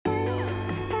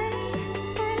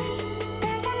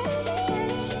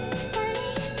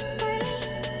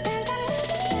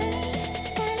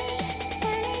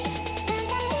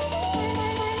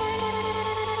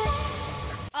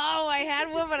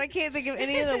can't think of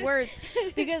any of the words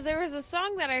because there was a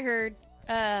song that I heard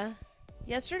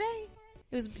yesterday.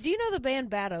 It was. Do you know the band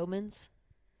Bad Omens?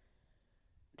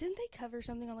 Didn't they cover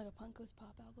something on like a Punk Goes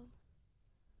Pop album?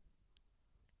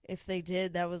 If they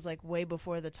did, that was like way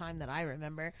before the time that I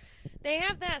remember. They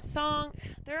have that song.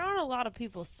 They're on a lot of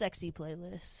people's sexy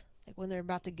playlists, like when they're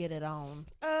about to get it on.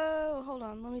 Oh, hold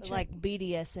on, let me check. Like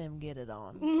BDSM, get it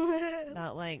on.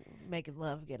 Not like making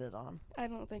love, get it on. I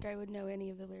don't think I would know any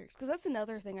of the lyrics because that's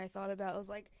another thing I thought about. Was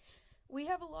like, we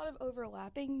have a lot of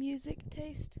overlapping music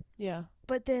taste. Yeah,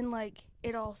 but then like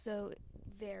it also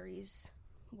varies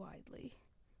widely.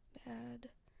 Bad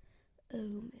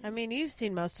Omen. I mean, you've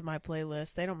seen most of my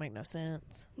playlists. They don't make no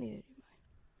sense. Neither do mine.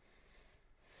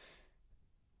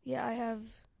 Yeah, I have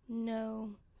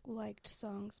no liked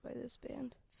songs by this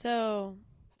band. So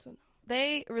no.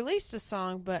 They released a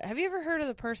song, but have you ever heard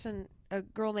of a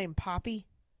girl named Poppy?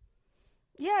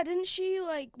 Yeah,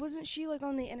 wasn't she like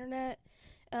on the internet?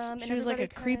 She was like a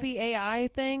creepy AI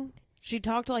thing. She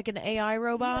talked like an AI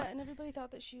robot. Yeah, and everybody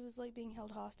thought that she was like being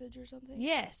held hostage or something.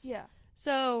 Yes. Yeah.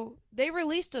 So they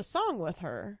released a song with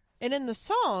her, and in the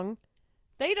song,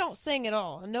 they don't sing at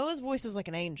all. Noah's voice is like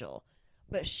an angel,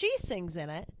 but she sings in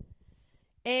it.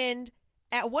 And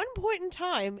at one point in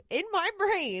time, in my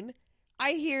brain,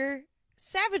 I hear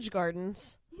Savage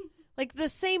Gardens, like the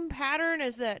same pattern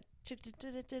as that. You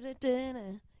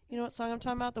know what song I'm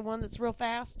talking about? The one that's real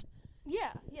fast.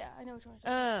 Yeah, I know which one.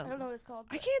 I don't know what it's called.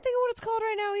 I can't think of what it's called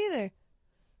right now either.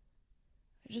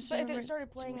 But if it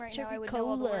started playing right now, I would know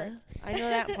all the words. I know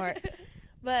that part.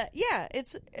 But yeah,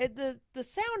 the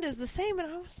sound is the same,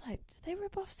 and I was like, did they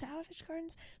rip off Savage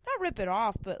Gardens? Not rip it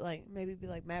off, but like maybe be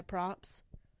like mad props.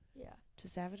 Yeah. To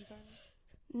Savage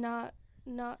Gardens.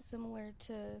 Not similar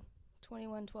to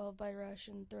 2112 by Rush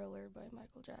and Thriller by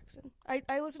Michael Jackson.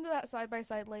 I listened to that side by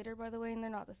side later, by the way, and they're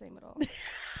not the same at all.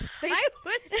 I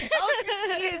was so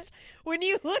confused when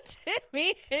you looked at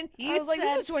me and you I was like,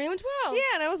 this is 2112. Yeah,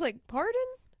 and I was like, pardon?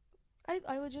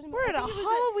 I legitimately. We're at a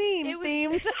Halloween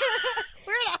themed.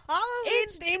 We're at a Halloween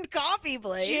themed coffee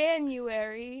place.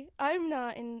 January. I'm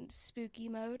not in spooky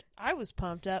mode. I was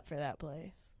pumped up for that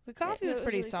place. The coffee was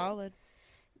pretty really solid.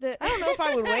 I don't know if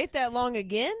I would wait that long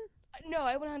again. No,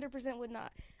 I 100% would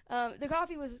not. The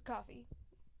coffee was coffee.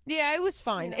 Yeah, it was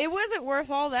fine. You know? It wasn't worth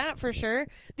all that for sure.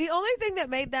 The only thing that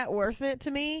made that worth it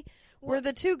to me were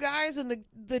the two guys and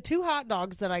the two hot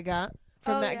dogs that I got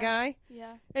from that guy.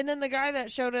 Yeah. And then the guy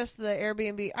that showed us the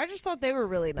Airbnb. I just thought they were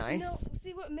really nice. No,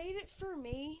 see, what made it for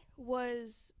me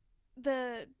was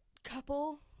the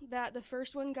couple that the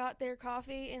first one got their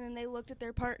coffee and then they looked at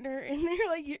their partner and they're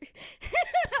like,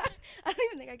 I don't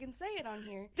even think I can say it on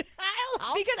here.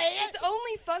 I'll because say it. It's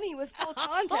only funny with full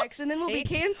context and then we'll be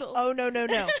canceled. Oh, no.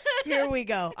 Here we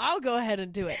go. I'll go ahead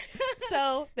and do it.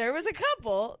 So there was a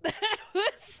couple that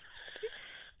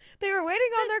they were waiting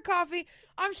on their coffee.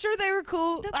 I'm sure they were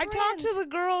cool. I talked to the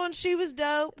girl and she was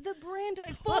dope. The brand,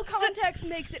 full context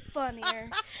makes it funnier.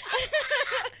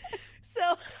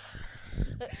 So,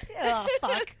 oh,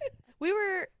 fuck. We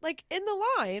were like in the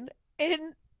line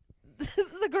and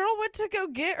the girl went to go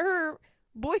get her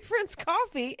boyfriend's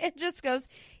coffee and just goes,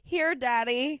 "Here,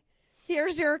 daddy,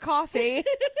 here's your coffee."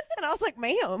 And I was like,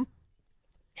 ma'am,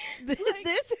 this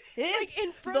is like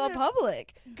in front the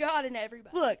public. God and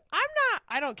everybody. Look,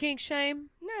 I don't kink shame.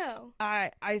 No.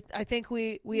 I think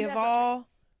we have all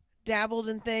dabbled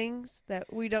in things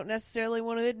that we don't necessarily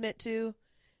want to admit to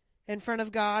in front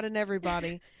of God and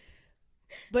everybody.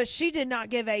 But she did not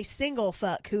give a single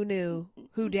fuck who knew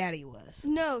who daddy was.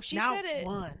 No, she not said it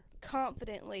one.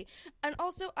 Confidently. And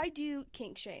also, I do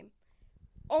kink shame.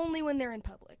 Only when they're in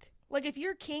public. Like, if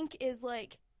your kink is,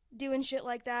 like, doing shit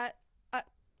like that,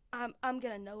 I'm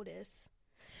gonna notice.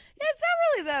 Yeah, it's not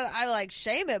really that I, like,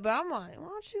 shame it, but I'm like, why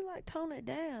don't you, like, tone it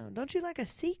down? Don't you like a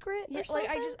secret or something?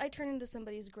 Like, I turn into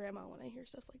somebody's grandma when I hear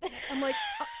stuff like that. I'm, like,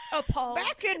 appalled.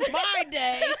 Back in my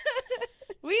day,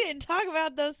 we didn't talk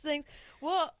about those things.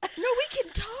 Well, no, we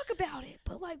can talk about it,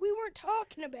 but, like, we weren't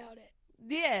talking about it.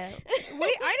 Yeah.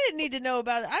 I didn't need to know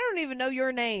about it. I don't even know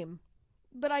your name.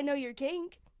 But I know your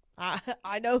kink.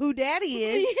 I know who daddy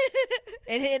is.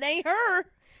 And it ain't her.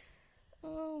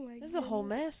 Oh, my god. This is a whole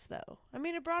mess, though. I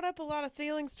mean, it brought up a lot of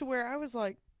feelings to where I was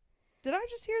like, did I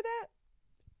just hear that?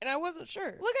 And I wasn't sure.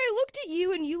 Like, I looked at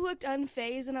you and you looked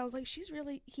unfazed, and I was like, she's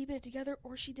really keeping it together,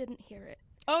 or she didn't hear it.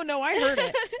 Oh, no, I heard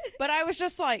it. But I was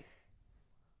just like,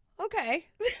 okay.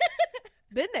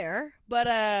 Been there. But,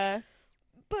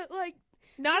 like,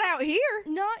 not out here.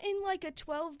 Not in, like, a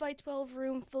 12 by 12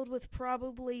 room filled with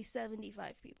probably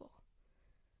 75 people.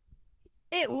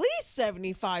 At least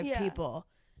 75 people.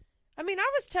 I mean,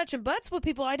 I was touching butts with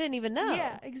people I didn't even know.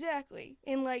 Yeah, exactly.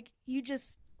 And, like, you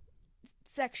just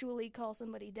sexually call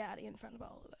somebody daddy in front of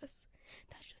all of us.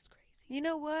 That's just crazy. You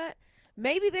know what?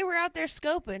 Maybe they were out there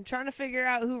scoping, trying to figure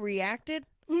out who reacted.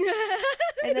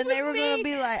 And then they were going to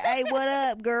be like, hey, what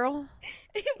up, girl?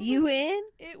 You in?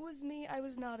 It was me. I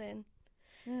was not in.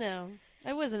 No,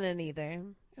 I wasn't in either.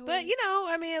 But, you know,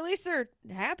 I mean, at least they're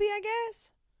happy, I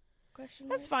guess.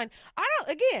 That's fine. I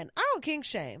don't kink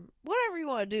shame. Whatever you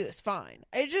want to do is fine.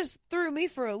 It just threw me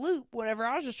for a loop whenever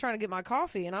I was just trying to get my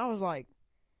coffee, and I was like,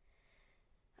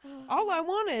 all I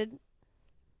wanted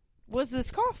was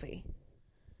this coffee.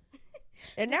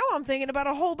 And now I'm thinking about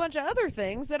a whole bunch of other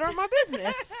things that aren't my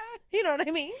business. You know what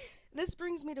I mean? This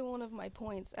brings me to one of my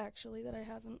points, actually, that I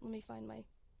haven't. Let me find my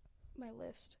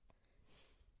list.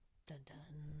 Dun, dun.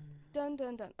 Dun,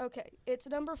 dun, dun. Okay, it's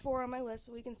number 4 on my list,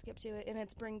 but we can skip to it, and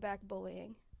it's bring back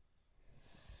bullying.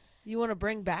 You want to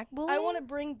bring back bullying? I want to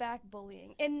bring back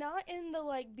bullying. And not in the,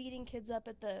 like, beating kids up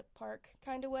at the park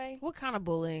kind of way. What kind of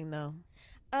bullying, though?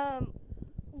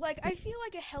 Like, I feel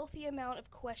like a healthy amount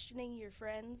of questioning your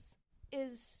friends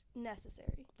is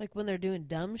necessary. Like when they're doing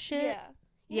dumb shit? Yeah.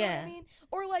 You know what I mean?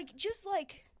 Or, like, just,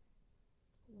 like...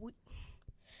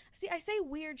 See, I say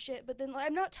weird shit, but then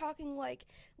I'm not talking, like,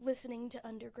 listening to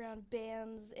underground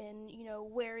bands and, you know,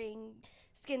 wearing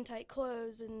skin-tight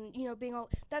clothes and, you know, being all...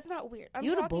 That's not weird.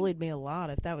 You would have bullied me a lot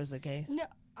if that was the case. No,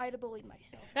 I'd have bullied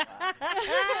myself a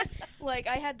lot. Like,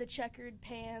 I had the checkered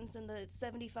pants and the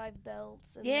 75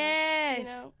 belts. And yes! The, you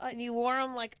know, and you wore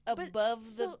them, like,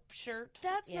 above the shirt.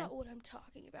 That's not what I'm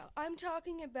talking about. I'm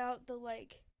talking about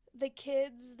the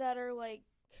kids that are, like,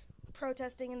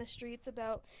 protesting in the streets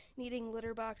about needing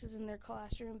litter boxes in their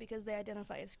classroom because they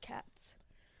identify as cats.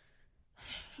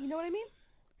 You know what I mean?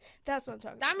 That's what I'm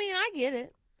talking about. I mean, I get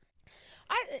it.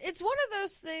 It's one of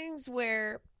those things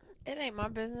where it ain't my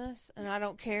business and I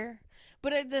don't care.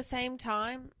 But at the same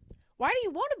time, why do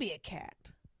you want to be a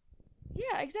cat?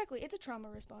 Yeah, exactly. It's a trauma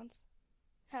response.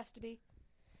 Has to be.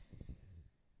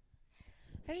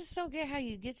 I just don't get how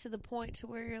you get to the point to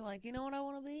where you're like, you know what I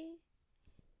want to be?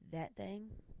 That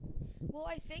thing. Well,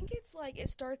 I think it's like it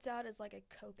starts out as like a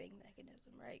coping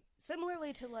mechanism, right?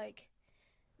 Similarly to like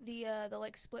the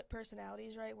like split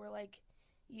personalities, right? Where like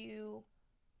you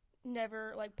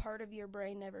never, like, part of your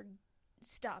brain never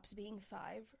stops being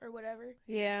 5 or whatever.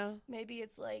 Yeah. Maybe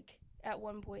it's like at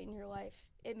one point in your life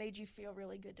it made you feel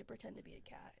really good to pretend to be a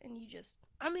cat, and you just...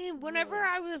 I mean, whenever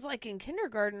I was like in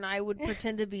kindergarten, I would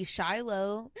pretend to be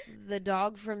Shiloh, the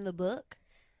dog from the book.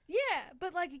 Yeah,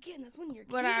 but, like, again, that's when you're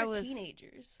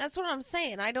teenagers. That's what I'm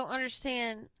saying. I don't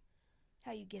understand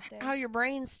how you get there. How your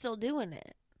brain's still doing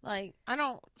it. Like, I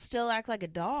don't still act like a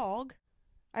dog.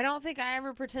 I don't think I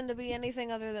ever pretend to be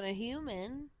anything other than a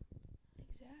human.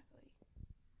 Exactly.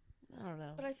 I don't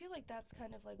know. But I feel like that's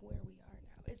kind of, like, where we are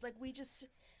now. It's like we just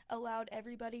allowed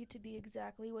everybody to be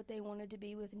exactly what they wanted to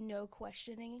be with no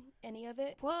questioning any of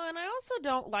it. Well, and I also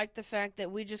don't like the fact that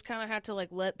we just kind of have to, like,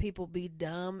 let people be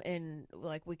dumb and,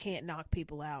 like, we can't knock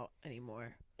people out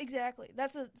anymore. Exactly.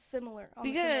 That's a similar...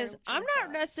 Because I'm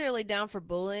not necessarily down for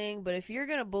bullying, but if you're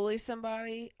going to bully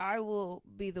somebody, I will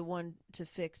be the one to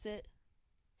fix it.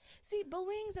 See,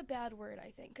 bullying's a bad word,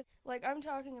 I think. 'Cause, like, I'm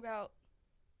talking about,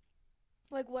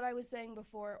 like, what I was saying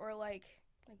before, or, like,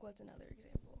 what's another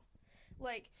example?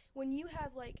 Like, when you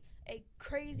have, like, a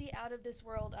crazy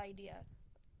out-of-this-world idea,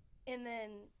 and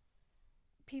then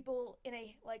people in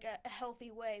a healthy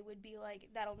way would be like,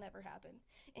 that'll never happen,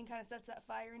 and kind of sets that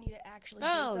fire in you to actually do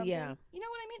something. Yeah. You know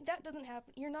what I mean? That doesn't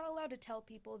happen. You're not allowed to tell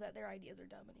people that their ideas are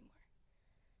dumb anymore.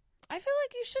 I feel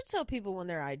like you should tell people when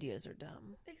their ideas are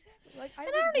dumb. Exactly. Like, I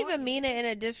don't even mean it in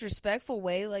a disrespectful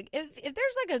way. Like, if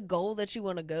there's, like, a goal that you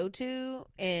want to go to,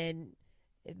 and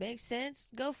it makes sense,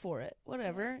 go for it.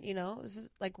 Whatever, you know. This is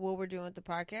like what we're doing with the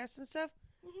podcast and stuff.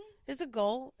 Mm-hmm. It's a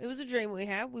goal. It was a dream we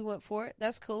had. We went for it.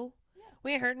 That's cool. Yeah.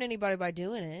 We ain't hurting anybody by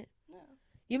doing it. No.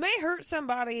 You may hurt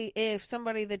somebody if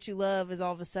somebody that you love is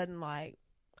all of a sudden like,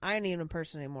 I ain't even a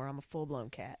person anymore. I'm a full-blown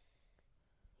cat.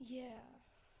 Yeah.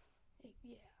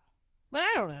 Yeah. But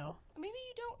I don't know. Maybe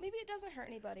you don't. Maybe it doesn't hurt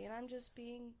anybody, and I'm just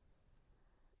being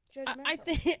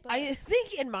judgmental. I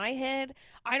think in my head,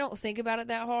 I don't think about it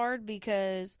that hard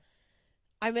because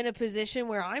I'm in a position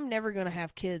where I'm never going to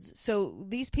have kids. So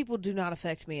these people do not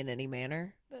affect me in any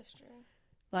manner. That's true.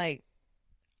 Like,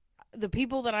 the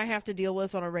people that I have to deal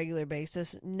with on a regular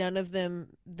basis, none of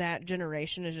them, that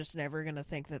generation, is just never going to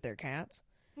think that they're cats.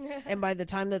 And by the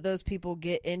time that those people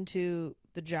get into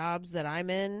the jobs that I'm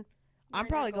in, I'm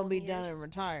probably going to be done and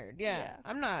retired. Yeah.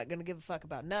 I'm not going to give a fuck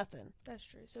about nothing. That's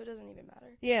true. So it doesn't even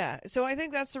matter. Yeah. So I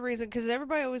think that's the reason, because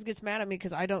everybody always gets mad at me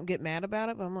because I don't get mad about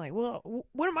it. But I'm like, well,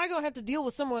 when am I going to have to deal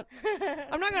with someone?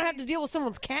 I'm not going to have to deal with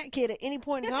someone's cat kid at any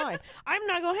point in time. I'm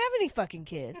not going to have any fucking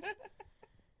kids.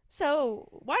 So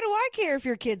why do I care if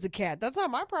your kid's a cat? That's not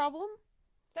my problem.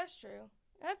 That's true.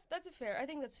 That's a fair. I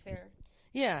think that's fair.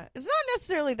 Yeah, it's not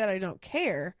necessarily that I don't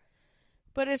care,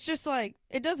 but it's just like,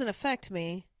 it doesn't affect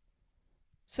me.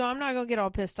 So I'm not going to get all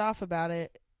pissed off about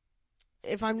it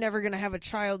if I'm never going to have a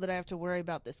child that I have to worry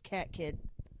about this cat kid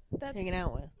hanging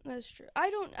out with. That's true.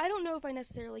 I don't know if I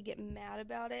necessarily get mad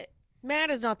about it.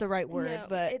 Mad is not the right word, No,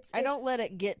 but I don't it's- let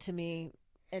it get to me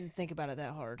and think about it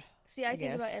that hard. See, I think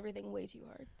guess. about everything way too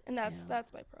hard, and that's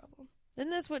my problem. Isn't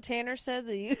this what Tanner said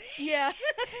that you Yeah.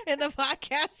 in the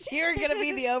podcast? You're going to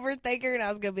be the overthinker, and I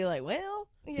was going to be like, well,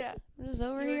 Yeah. I'm just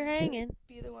over You here would hanging.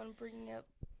 Be the one bringing up,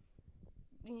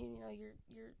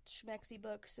 your schmexy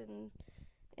books and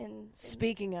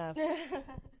Speaking of,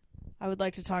 I would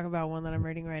like to talk about one that I'm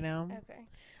reading right now. Okay.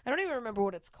 I don't even remember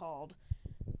what it's called.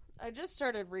 I just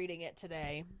started reading it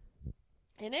today,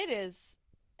 and it is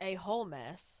a whole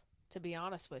mess, to be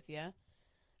honest with you.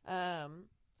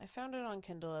 I found it on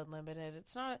Kindle Unlimited.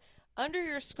 It's not... Under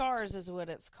Your Scars is what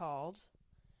it's called.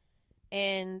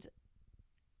 And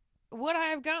what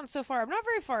I've gotten so far... I'm not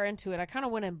very far into it. I kind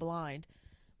of went in blind.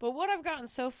 But what I've gotten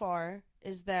so far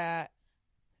is that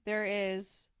there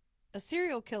is a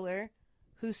serial killer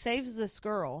who saves this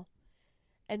girl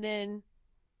and then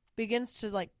begins to,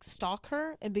 like, stalk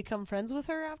her and become friends with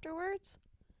her afterwards.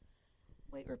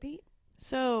 Wait, repeat.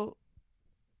 So...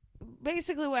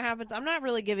 basically what happens, I'm not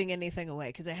really giving anything away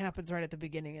because it happens right at the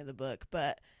beginning of the book,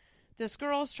 but this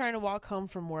girl's trying to walk home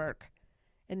from work,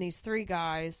 and these three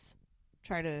guys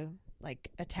try to, like,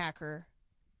 attack her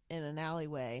in an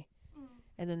alleyway,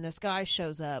 and then this guy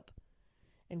shows up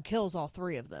and kills all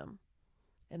three of them,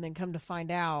 and then come to find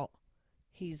out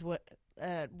he's what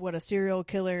a serial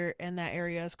killer in that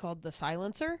area is called the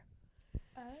Silencer.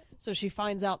 So she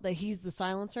finds out that he's the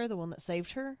Silencer, the one that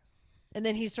saved her. And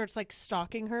then he starts, like,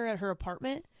 stalking her at her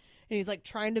apartment. And he's, like,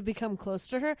 trying to become close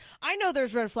to her. I know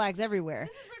there's red flags everywhere.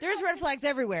 There's red flags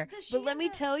everywhere. But let me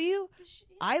tell you,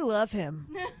 I love him.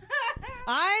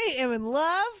 I am in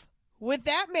love with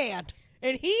that man.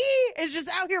 And he is just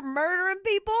out here murdering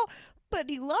people. But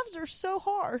he loves her so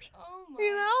hard. Oh my.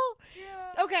 You know?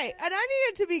 Yeah. Okay, and I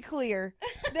needed to be clear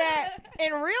that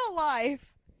in real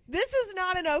life, this is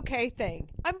not an okay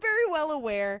thing. I'm very well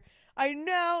aware. I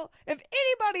know if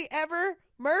anybody ever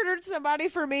murdered somebody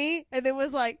for me and then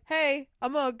was like, hey,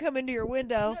 I'm going to come into your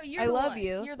window. No, you're I the love one.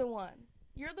 you. You're the one.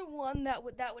 You're the one that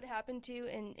would happen to,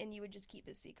 and you would just keep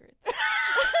his secrets. I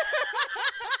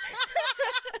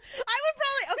would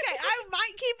probably, okay, I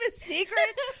might keep his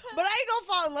secrets, but I ain't going to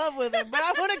fall in love with him. But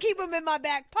I want to keep him in my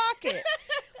back pocket.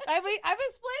 I mean, I've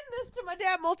explained this to my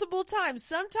dad multiple times.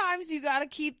 Sometimes you got to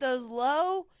keep those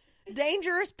low,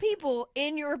 dangerous people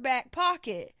in your back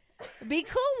pocket. Be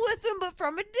cool with them, but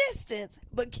from a distance.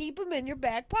 But keep them in your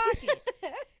back pocket.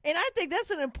 And I think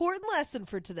that's an important lesson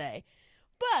for today.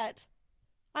 But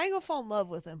I ain't going to fall in love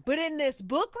with him. But in this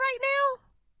book right now,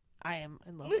 I am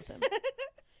in love with him.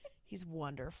 He's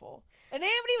wonderful. And they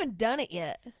haven't even done it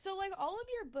yet. So, like, all of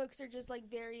your books are just, like,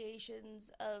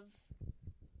 variations of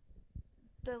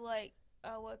the, like,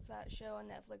 what's that show on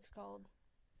Netflix called?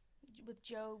 With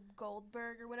Joe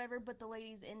Goldberg or whatever, but the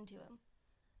lady's into him.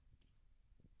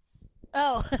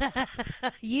 Oh,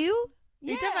 you?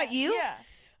 Yeah. You're talking about you? Yeah.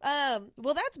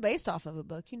 Well, that's based off of a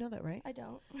book. You know that, right? I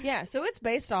don't. Yeah, so it's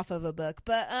based off of a book,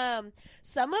 but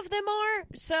some of them are.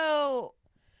 So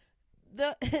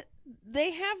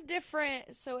they have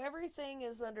different. So everything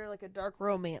is under like a dark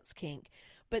romance kink,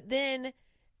 but then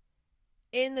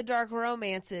in the dark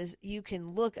romances, you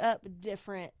can look up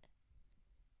different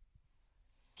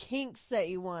kinks that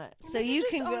you want. And so this is you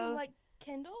just can on, go. like,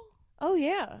 Kindle. Oh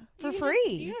yeah, for You can free.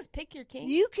 you just pick your kink.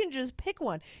 You can just pick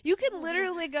one. You can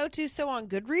literally go to, so on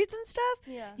Goodreads and stuff,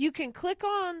 Yeah. you can click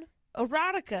on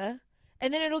erotica,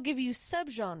 and then it'll give you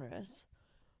subgenres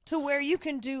to where you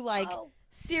can do, like,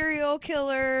 serial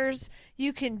killers.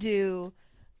 You can do,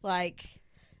 like,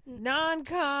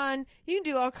 non-con. You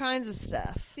can do all kinds of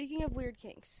stuff. Speaking of weird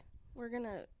kinks,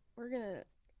 because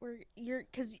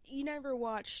you never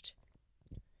watched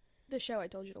the show I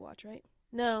told you to watch, right?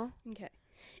 No. Okay.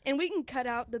 And we can cut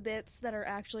out the bits that are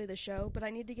actually the show, but I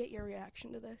need to get your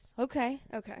reaction to this. Okay.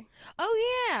 Okay.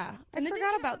 Oh, yeah. And I then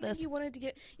forgot about this. You wanted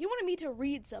me to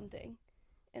read something.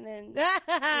 And then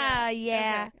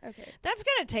yeah. Okay. That's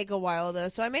going to take a while, though,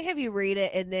 so I may have you read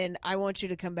it, and then I want you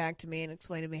to come back to me and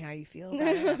explain to me how you feel about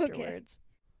it Okay. afterwards.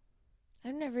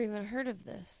 I've never even heard of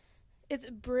this. It's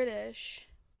British.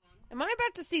 Am I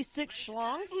about to see 6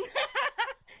 schlongs?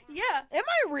 Yeah. Am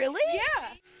I really?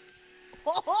 Yeah.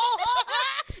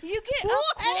 You get up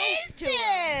What close is to it.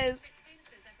 this?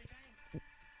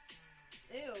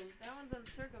 Ew, that one's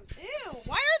uncircumcised. Ew,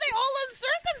 why are they all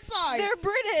uncircumcised. They're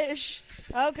British.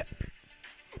 Okay.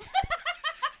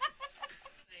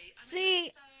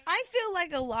 See, I feel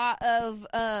like a lot of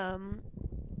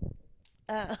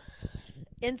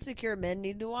insecure men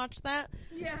need to watch that.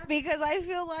 Yeah. Because I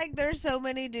feel like there's so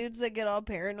many dudes that get all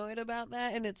paranoid about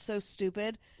that, and it's so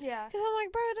stupid. Yeah. Because I'm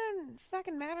like, bro, it doesn't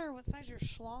fucking matter what size your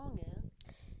schlong is.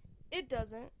 It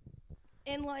doesn't.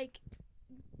 And, like,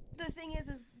 the thing is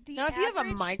the Now, if you have a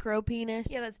micro penis.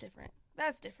 Yeah, that's different.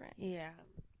 That's different. Yeah.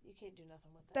 You can't do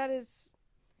nothing with that. That is...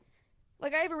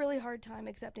 Like, I have a really hard time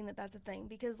accepting that that's a thing.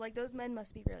 Because, like, those men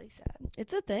must be really sad.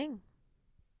 It's a thing.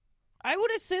 I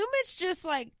would assume it's just,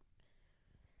 like,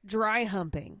 dry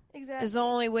humping. Exactly. Is the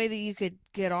only way that you could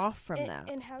get off from that.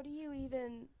 And how do you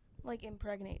even, like,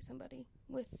 impregnate somebody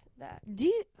with that? Do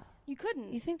you... You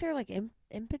couldn't. You think they're, like,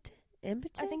 impotent?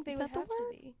 Impotent? I think they Is would that the have to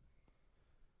word? be.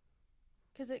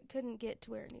 Because it couldn't get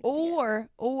to where it needs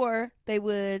Or they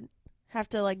would have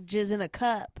to, like, jizz in a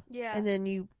cup. to get. Yeah. And then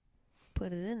you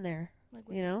put it in there. like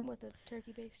with, you know? With a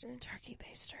turkey baster. Turkey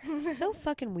baster. It's so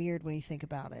fucking weird when you think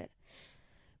about it.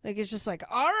 Like, it's just like,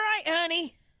 all right,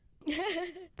 honey.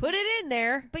 Put it in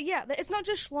there. But yeah, it's not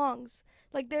just schlongs.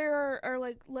 Like, there are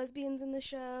like, lesbians in the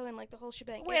show and, like, the whole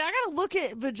shebang. Wait, I gotta look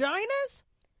at vaginas?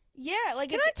 Yeah, like...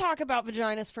 Can I talk about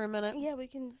vaginas for a minute? Yeah, we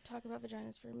can talk about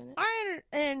vaginas for a minute. I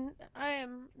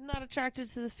am not attracted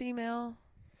to the female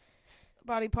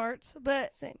body parts,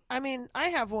 but Same. I mean, I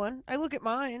have one. I look at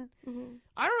mine. Mm-hmm.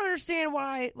 I don't understand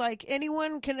why, like,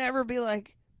 anyone can ever be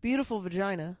like, beautiful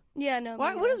vagina. Yeah, no.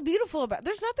 Why? What is beautiful about?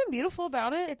 There's nothing beautiful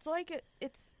about it. It's like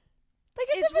it's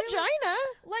it's a really- vagina.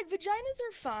 like, vaginas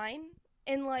are fine,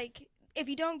 and, like, if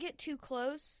you don't get too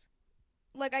close,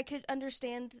 like, I could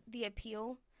understand the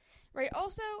appeal, right?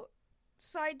 Also,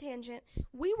 side tangent,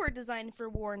 we were designed for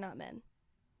war, not men,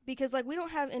 because, like, we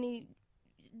don't have any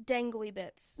dangly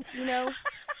bits, you know.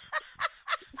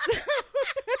 So,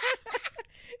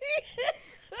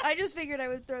 I just figured I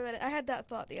would throw that in. I had that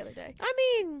thought the other day. I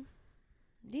mean,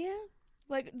 yeah.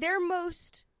 Like, their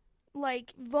most,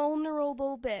 like,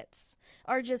 vulnerable bits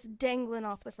are just dangling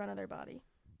off the front of their body.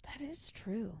 That is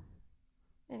true.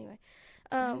 Anyway.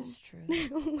 That is true.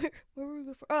 where were we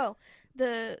before? Oh,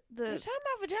 the... We're talking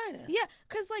about vaginas. Yeah,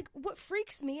 because, like, what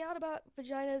freaks me out about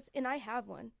vaginas, and I have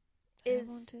one, I have is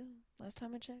one too. Last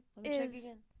time I checked. Let me check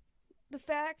again. the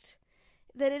fact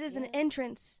that it is an Yeah.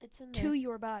 entrance It's in to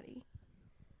your body.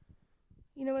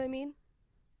 You know what I mean?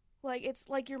 Like, it's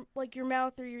like your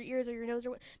mouth or your ears or your nose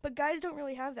or what. But guys don't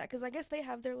really have that, because I guess they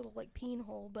have their little, like, peen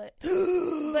hole, but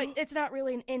it's not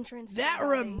really an entrance to That the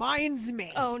body. reminds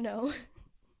me. Oh, no.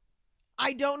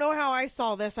 I don't know how I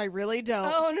saw this. I really don't.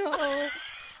 Oh, no. I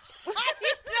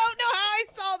don't know how I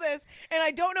saw this, and I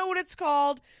don't know what it's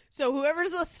called. So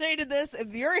whoever's listening to this,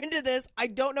 if you're into this, I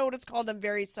don't know what it's called. I'm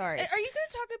very sorry. Are you going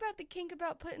to talk about the kink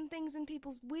about putting things in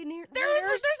people's wieners?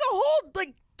 There's a whole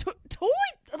like toy,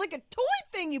 like a toy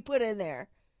thing you put in there.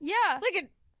 Yeah. Like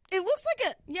it looks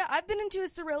like a. Yeah, I've been into a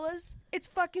Cirilla's. It's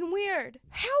fucking weird.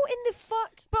 How in the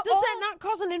fuck But does all- that not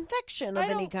cause an infection of I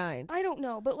any don't- kind? I don't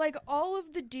know, but, like, all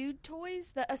of the dude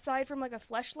toys, that aside from, like, a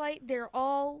fleshlight, they're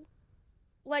all,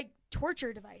 like,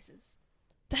 torture devices.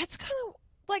 That's kind of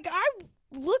like I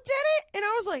looked at it and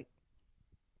I was like,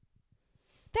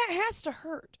 that has to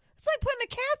hurt. It's like putting a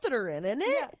catheter in, isn't it?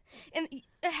 Yeah. And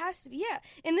it has to be, yeah.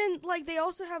 And then, like, they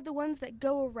also have the ones that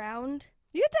go around.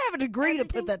 You have to have a degree to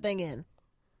Everything- put that thing in.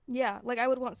 Yeah, like, I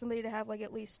would want somebody to have, like,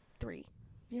 at least 3.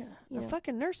 Yeah, Yeah. a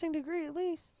fucking nursing degree at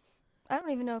least. I don't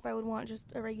even know if I would want just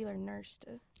a regular nurse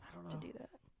to I don't know. do that.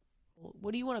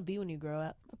 What do you want to be when you grow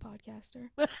up? A podcaster.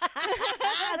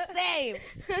 Same.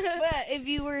 But if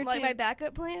you were Like, to, my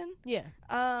backup plan? yeah,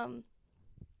 I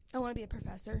want to be a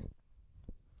professor.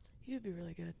 you'd be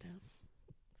really good at that.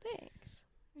 Thanks.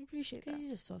 I appreciate that.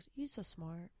 You're so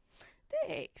smart.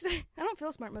 Thanks. I don't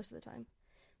feel smart most of the time.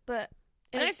 But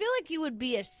And I feel like you would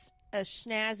be a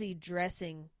snazzy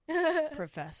dressing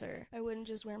professor. I wouldn't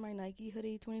just wear my Nike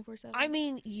hoodie 24/7. I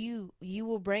mean, you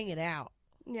will bring it out.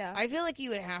 Yeah. I feel like you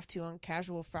would have to on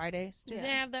casual Fridays. Do Yeah. they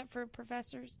have that for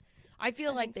professors? I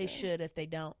feel I like think they so. should if they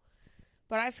don't.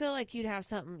 But I feel like you'd have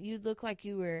something. You'd look like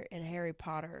you were in Harry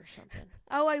Potter or something.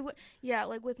 Oh, I would. Yeah,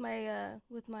 like with my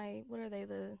what are they?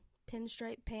 The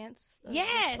pinstripe pants. The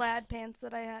Yes! plaid pants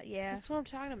that I had. Yeah, That's what I'm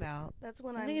talking about. that's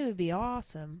when I I'm think it would be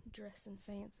awesome. dressing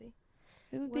fancy.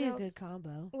 It would What be a else? good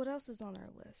combo. What else is on our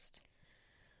list?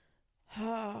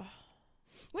 Other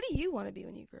What do you want to be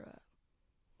when you grow up?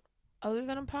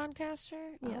 than a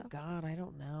podcaster? Yeah. Oh, God, I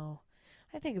don't know.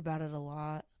 I think about it a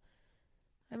lot.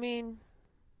 I mean,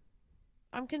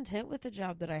 I'm content with the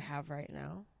job that I have right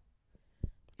now.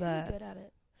 You're But good at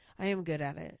it. I am good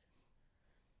at it.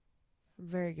 I'm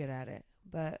very good at it.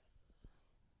 But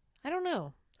I don't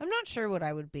know. I'm not sure what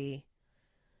I would be.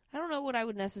 I don't know what I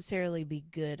would necessarily be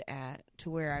good at to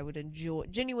where I would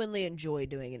genuinely enjoy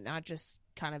doing it, not just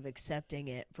kind of accepting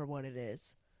it for what it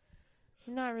is.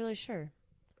 I'm not really sure.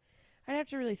 I'd have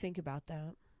to really think about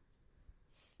that.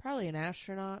 Probably an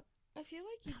astronaut. I feel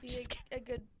like you'd be a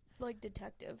good, like,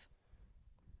 detective.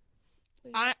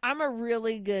 I'm a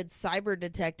really good cyber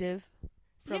detective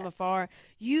from afar.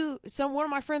 One of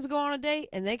my friends go on a date,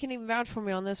 and they can even vouch for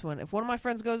me on this one. If one of my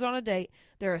friends goes on a date,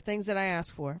 there are things that I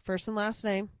ask for. First and last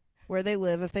name, where they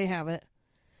live if they have it.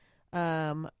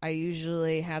 I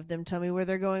usually have them tell me where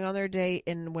they're going on their date,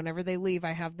 and whenever they leave,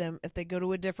 I have them, if they go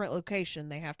to a different location,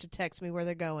 they have to text me where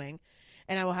they're going,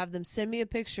 and I will have them send me a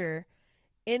picture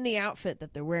in the outfit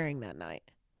that they're wearing that night.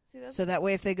 So that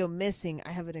way, if they go missing,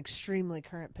 I have an extremely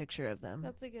current picture of them.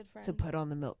 That's a good friend. To put on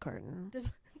the milk carton.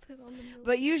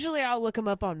 But usually I'll look them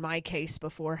up on my case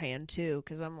beforehand, too,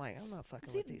 because I'm like, I'm not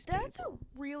fucking with these people. That's a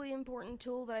really important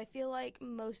tool that I feel like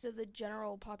most of the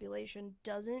general population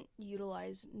doesn't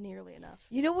utilize nearly enough.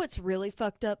 You know what's really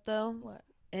fucked up, though? What?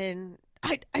 And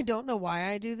I don't know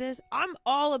why I do this. I'm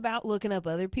all about looking up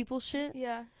other people's shit.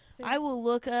 Yeah. Same. I will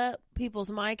look up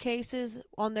people's my cases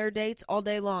on their dates all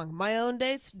day long. My own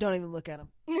dates, don't even look at them.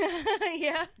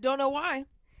 Yeah. Don't know why.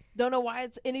 Don't know why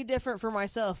it's any different for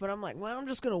myself, but I'm like, well, I'm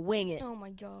just going to wing it. Oh, my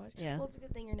God. Yeah. Well, it's a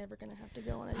good thing you're never going to have to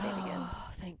go on a date again. Oh,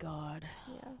 thank God.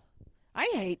 Yeah. I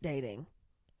hate dating.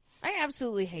 I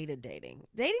absolutely hated dating.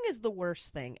 Dating is the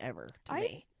worst thing ever to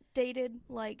me. Dated,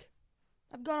 like,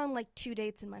 I've gone on, like, 2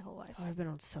 dates in my whole life. Oh, I've been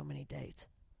on so many dates.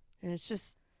 And it's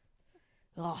just,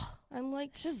 I'm like,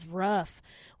 it's just rough.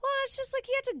 Well, it's just like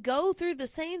you have to go through the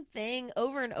same thing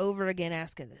over and over again,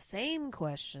 asking the same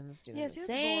questions, doing the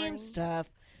same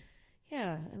stuff.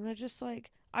 Yeah, and I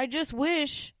just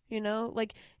wish,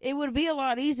 like, it would be a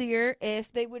lot easier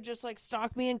if they would just, like,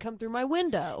 stalk me and come through my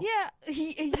window. Yeah,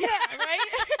 yeah, right?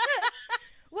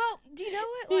 Well, do you know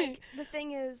what, like, the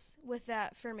thing is with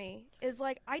that for me is,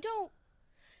 like, I don't,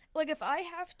 like, if I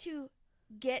have to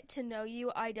get to know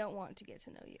you, I don't want to get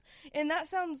to know you. And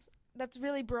that's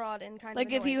really broad and kind of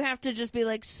like, if you have to just be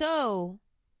like, so...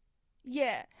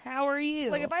 Yeah. How are you?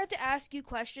 Like, if I have to ask you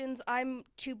questions, I'm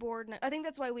too bored. And I think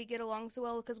that's why we get along so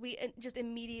well, because we just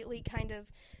immediately kind of,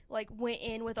 like, went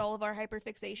in with all of our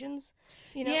hyperfixations.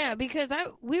 Yeah, because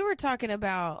we were talking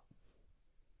about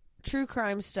true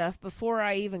crime stuff before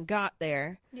I even got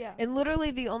there. Yeah. And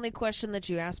literally the only question that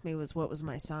you asked me was, what was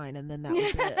my sign? And then that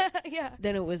was it. Yeah.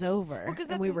 Then it was over.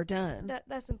 And we were done.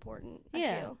 That's important,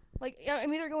 I feel. Like,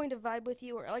 I'm either going to vibe with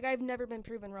you or, like, I've never been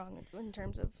proven wrong in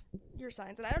terms of your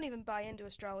signs. And I don't even buy into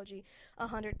astrology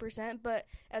 100%. But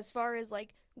as far as,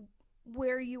 like,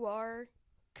 where you are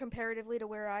comparatively to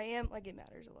where I am, like, it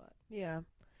matters a lot. Yeah.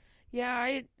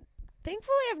 Yeah,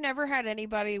 thankfully I've never had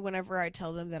anybody, whenever I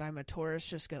tell them that I'm a Taurus,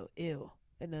 just go, ew,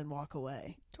 and then walk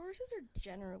away. Tauruses are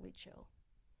generally chill.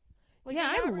 Like,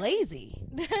 yeah, I'm lazy.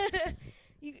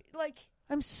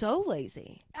 I'm so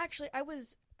lazy. Actually, I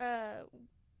was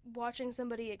watching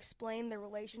somebody explain the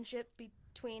relationship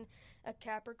between a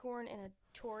Capricorn and a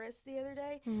Taurus the other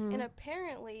day, and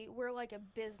apparently we're like a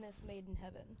business made in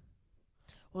heaven.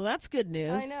 Well, that's good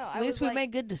news. I know. At least we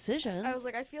make good decisions. I was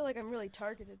like, I feel like I'm really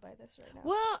targeted by this right now.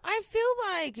 Well, I feel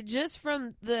like just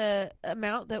from the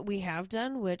amount that we have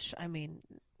done, which, I mean,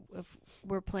 if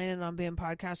we're planning on being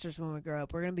podcasters when we grow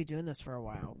up, we're going to be doing this for a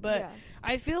while. But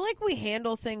I feel like we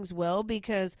handle things well,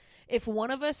 because if one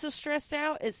of us is stressed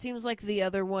out, it seems like the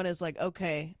other one is like,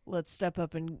 okay, let's step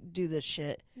up and do this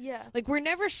shit. Yeah. Like, we're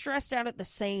never stressed out at the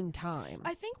same time.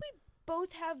 I think we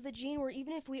both have the gene where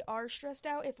even if we are stressed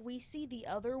out, if we see the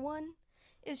other one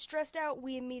is stressed out,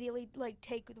 we immediately, like,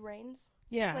 take the reins.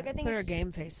 Yeah, like, I think put our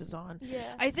game faces on.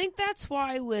 Yeah. I think that's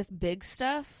why with big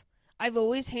stuff, I've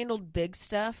always handled big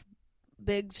stuff,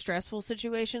 big stressful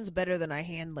situations, better than I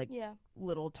hand, like,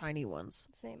 little tiny ones.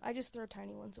 Same. I just throw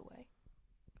tiny ones away.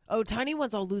 Oh, tiny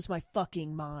ones, I'll lose my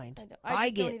fucking mind. I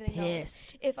get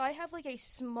pissed. If I have, like, a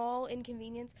small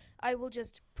inconvenience, I will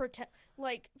just pretend,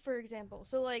 like, for example,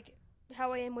 so, like,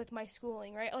 how I am with my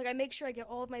schooling, right? Like, I make sure I get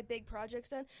all of my big projects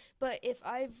done, but if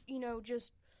I've,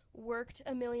 just worked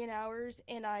a million hours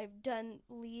and I've done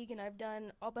league and I've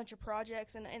done a bunch of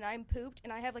projects and I'm pooped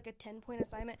and I have, like, a 10-point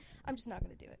assignment, I'm just not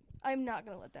going to do it. I'm not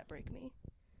going to let that break me.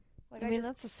 Like,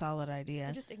 that's a solid idea.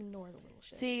 I just ignore the little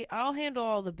shit. See, I'll handle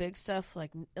all the big stuff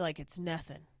like it's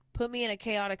nothing. Put me in a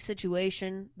chaotic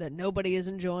situation that nobody is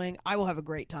enjoying, I will have a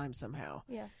great time somehow.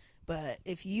 Yeah. But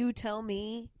if you tell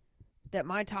me that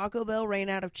my Taco Bell ran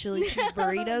out of chili cheese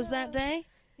burritos that day,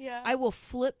 I will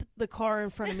flip the car in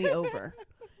front of me over.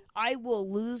 I will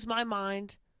lose my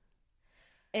mind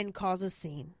and cause a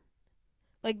scene.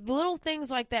 Like little things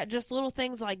like that, just little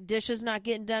things like dishes not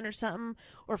getting done or something,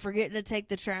 or forgetting to take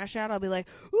the trash out. I'll be like,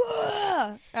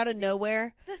 "Whoa!" out of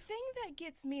nowhere. The thing that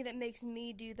gets me, that makes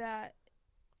me do that,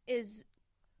 is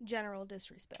general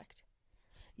disrespect.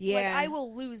 Yeah. Like, I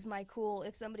will lose my cool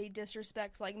if somebody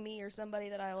disrespects, like, me or somebody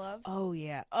that I love. Oh,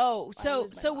 yeah. Oh, so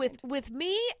mind. with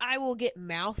me, I will get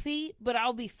mouthy, but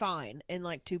I'll be fine in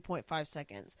like 2.5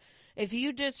 seconds. If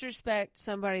you disrespect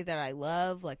somebody that I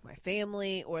love, like my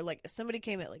family, or like if somebody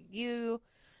came at like you,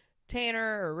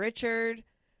 Tanner, or Richard,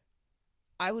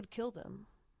 I would kill them.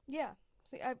 Yeah.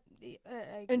 See, I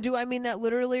And do I mean that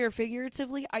literally or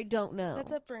figuratively? I don't know.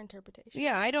 That's up for interpretation.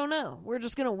 Yeah, I don't know. We're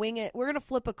just going to wing it. We're going to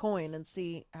flip a coin and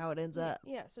see how it ends up.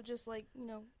 Yeah, so just like,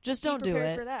 just don't do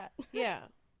it. for that. Yeah.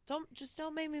 Don't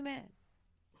make me mad.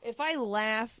 If I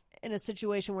laugh in a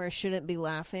situation where I shouldn't be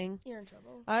laughing, you're in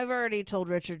trouble. I've already told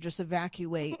Richard just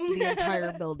evacuate the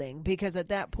entire building, because at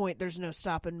that point there's no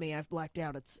stopping me. I've blacked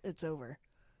out. It's over.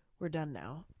 We're done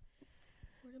now.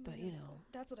 But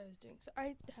that's what I was doing. So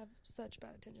I have such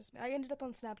bad attention span. I ended up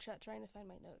on Snapchat trying to find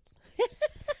my notes.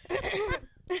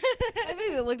 I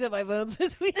haven't even looked at my phone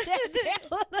since we sat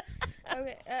down.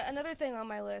 Okay, another thing on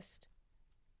my list.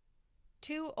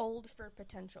 Too old for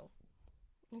potential.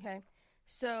 Okay,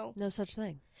 so no such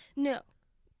thing. No.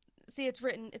 See, it's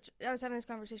written. I was having this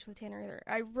conversation with Tanner earlier.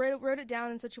 I wrote it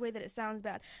down in such a way that it sounds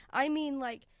bad. I mean,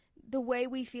 like, the way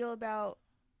we feel about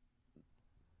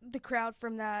the crowd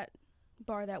from that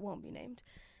bar that won't be named.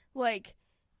 Like,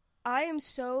 I am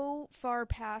so far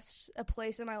past a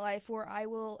place in my life where I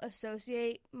will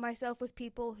associate myself with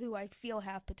people who I feel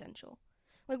have potential.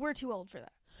 Like, we're too old for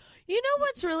that. You know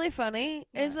what's really funny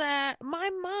is that my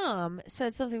mom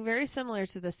said something very similar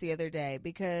to this the other day,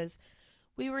 because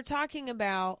we were talking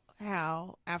about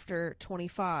how after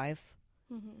 25,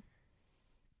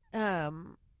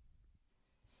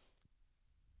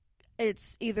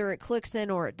 it's either it clicks in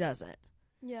or it doesn't.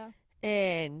 Yeah.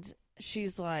 And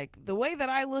she's like, the way that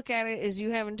I look at it is you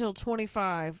have until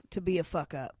 25 to be a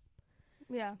fuck up.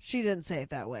 Yeah. She didn't say it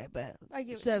that way, but I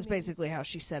get what that's she basically means. how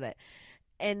she said it.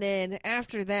 And then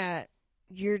after that,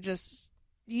 you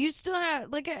still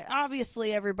have, like,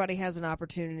 obviously everybody has an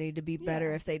opportunity to be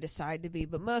better if they decide to be,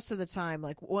 but most of the time,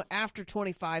 like, after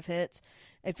 25 hits,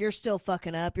 if you're still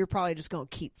fucking up, you're probably just going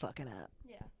to keep fucking up.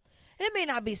 Yeah. And it may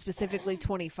not be specifically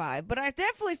 25, but I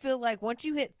definitely feel like once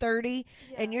you hit 30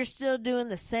 and you're still doing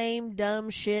the same dumb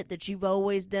shit that you've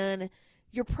always done,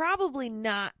 you're probably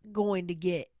not going to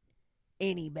get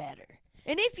any better.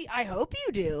 And I hope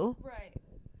you do. Right.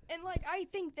 And, like, I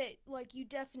think that, like, you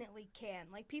definitely can.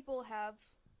 Like, people have,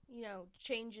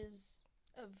 changes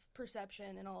of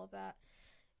perception and all of that.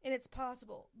 And it's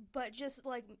possible. But just,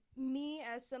 like, me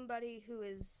as somebody who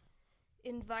is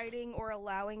inviting or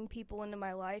allowing people into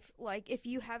my life, like, if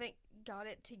you haven't got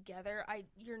it together,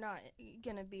 you're not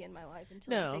gonna be in my life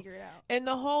until you figure it out. And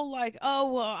the whole, like,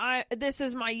 oh, well, this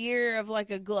is my year of,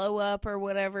 like, a glow up or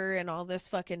whatever, and all this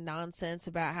fucking nonsense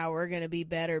about how we're gonna be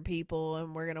better people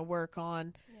and we're gonna work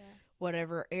on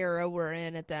whatever era we're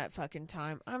in at that fucking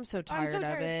time. I'm so tired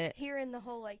of it. Hearing the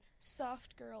whole, like,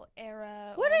 soft girl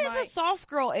era. What is a soft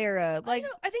girl era? Like,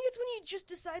 I think it's when you just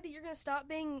decide that you're gonna stop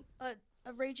being a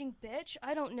raging bitch.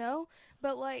 I don't know,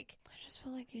 but, like, I just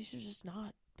feel like you should just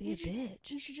not be a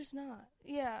bitch. You should just not.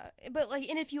 Yeah, but, like,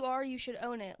 and if you are, you should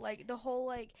own it. Like, the whole,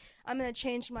 like, I'm gonna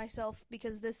change myself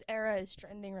because this era is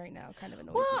trending right now kind of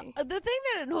annoys me. The thing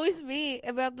that annoys me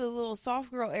about the little soft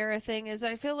girl era thing is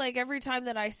I feel like every time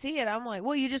that I see it, I'm like,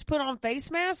 well, you just put on face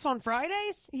masks on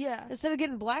Fridays? Yeah. Instead of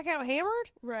getting blackout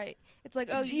hammered? Right. It's like,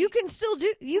 oh, you can still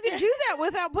do that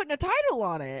without putting a title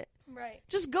on it. Right.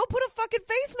 Just go put a fucking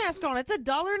face mask on. It's $1.99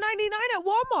 at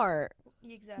Walmart.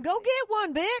 Exactly. Go get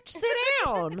one, bitch. Sit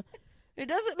down. It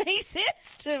doesn't make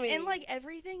sense to me. And, like,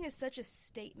 everything is such a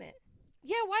statement.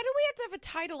 Yeah, why do we have to have a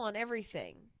title on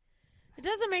everything? It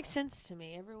doesn't make sense to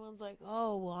me. Everyone's like,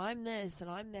 oh, well, I'm this and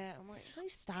I'm that. I'm like,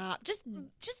 please stop. Just do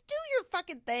your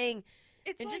fucking thing.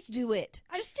 Just do it.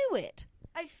 Just do it.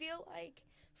 I feel like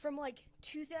from, like,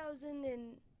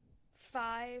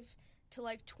 2005 to,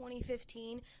 like,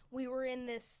 2015, we were in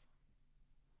this,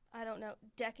 I don't know,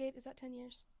 decade. Is that 10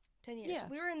 years? 10 years. Yeah.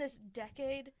 We were in this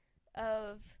decade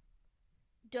of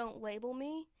don't label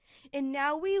me. And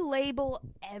now we label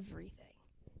everything.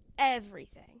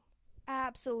 Everything.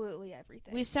 Absolutely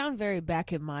everything. We sound very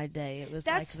back in my day. It was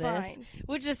That's like this. fine.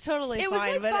 Which is totally it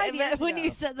fine. Was like 5 years when ago.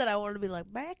 you said that, I wanted to be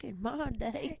like, back in my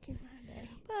day. Back in my day.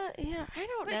 But, yeah, I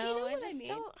don't know. Do you know what I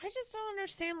mean? I just don't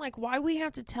understand, like, why we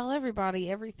have to tell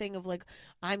everybody everything of, like,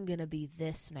 I'm going to be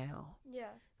this now. Yeah.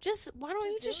 Why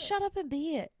don't you just do it. shut up and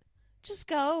be it? Just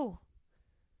go.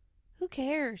 Who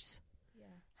cares? Yeah.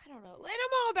 I don't know. And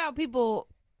I'm all about people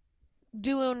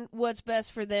doing what's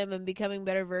best for them and becoming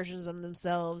better versions of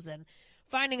themselves and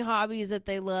finding hobbies that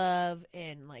they love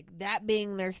and, like, that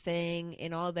being their thing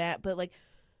and all that. But, like,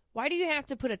 why do you have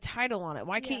to put a title on it?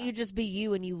 Why can't you just be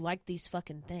you and you like these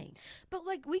fucking things? But,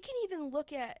 like, we can even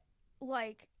look at,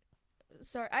 like,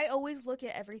 sorry, I always look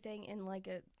at everything in, like,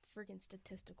 a freaking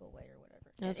statistical way or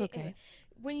whatever. That's okay. Anyway,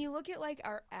 when you look at, like,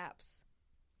 our apps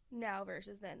now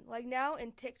versus then, like, now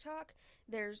in TikTok,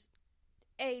 there's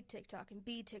A TikTok and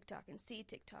B TikTok and C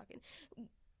TikTok. And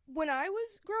when I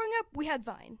was growing up, we had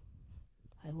Vine.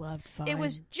 I loved Vine. It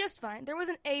was just Vine. There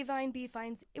wasn't A Vine, B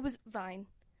Vines. It was Vine.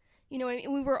 You know what I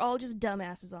mean? We were all just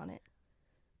dumbasses on it.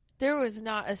 There was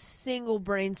not a single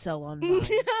brain cell on Vine.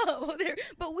 No,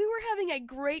 but we were having a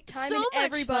great time So and much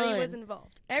everybody fun. was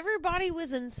involved. Everybody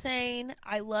was insane.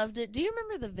 I loved it. Do you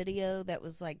remember the video that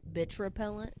was like bitch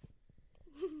repellent?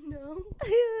 No.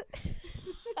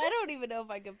 I don't even know if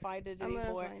I can find it I'm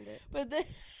anymore. gonna find it. But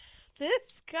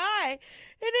this guy,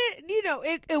 and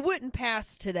it wouldn't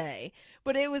pass today,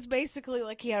 but it was basically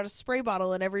like he had a spray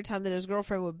bottle, and every time that his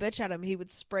girlfriend would bitch at him, he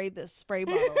would spray this spray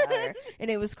bottle at her,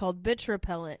 and it was called bitch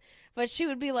repellent. But she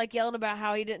would be like yelling about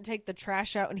how he didn't take the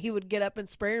trash out, and he would get up and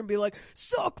spray her and be like,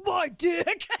 "Suck my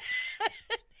dick."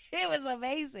 It was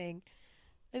amazing.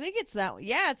 I think it's that one.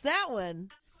 Yeah, it's that one.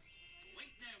 Wait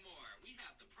no more. We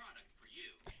have the product for you.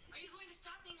 Are you going to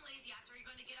stop being a lazy ass, or are you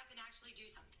going to get up and actually do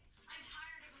something? I'm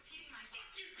tired of repeating myself.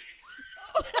 Fuck you, bitch.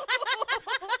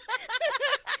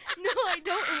 No, I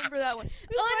don't remember that one.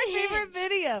 It's my favorite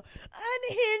video.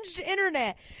 Unhinged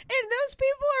internet. And those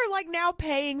people are like now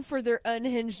paying for their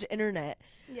unhinged internet.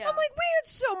 Yeah. I'm like, we had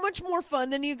so much more fun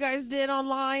than you guys did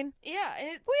online. Yeah, and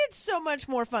it's We had so much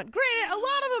more fun. Granted, a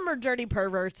lot of them are dirty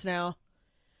perverts now.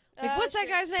 Like, what's that true.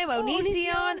 guy's name? Oh, Onision?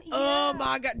 Onision? Oh Yeah.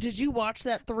 my God. Did you watch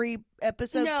that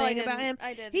 3-episode No, I thing about him? didn't.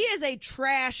 I didn't. He is a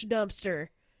trash dumpster.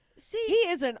 See, He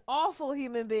is an awful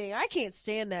human being. I can't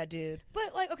stand that dude.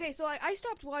 but like, okay, so I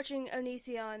stopped watching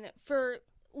Onision for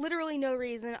literally no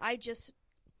reason. I just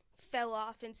fell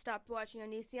off and stopped watching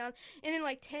Onision, and then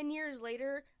like 10 years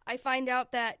later, I find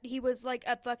out that he was like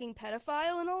a fucking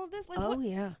pedophile and all of this. Like, Oh, what?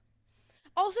 yeah.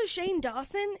 Also, Shane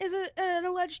Dawson is an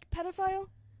alleged pedophile.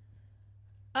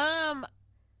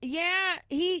 Yeah,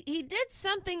 he did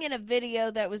something in a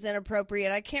video that was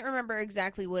inappropriate. I can't remember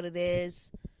exactly what it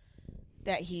is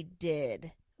that he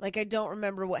did. Like, I don't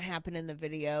remember what happened in the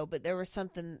video, but there was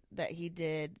something that he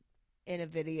did in a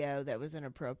video that was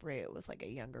inappropriate with, like, a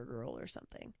younger girl or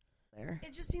something. There.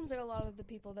 It just seems like a lot of the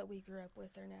people that we grew up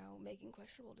with are now making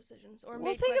questionable decisions. Or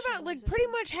Well, made think about, questionable like, decisions.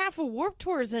 pretty much half of Warped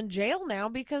Tour is in jail now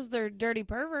because they're dirty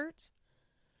perverts.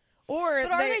 Or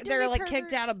But are they they're dirty like,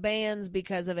 kicked out perverts? of bands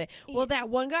because of it. Yeah. Well, that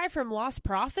one guy from Lost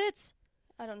Prophets,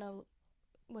 I don't know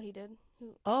what he did.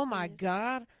 oh who my he is.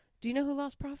 God. Do you know who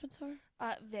Lost Prophets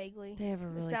are? Vaguely. They have a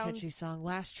really sounds- catchy song.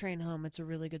 Last Train Home. It's a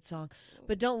really good song.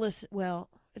 But don't listen. Well,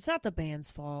 it's not the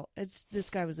band's fault. It's this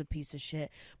guy was a piece of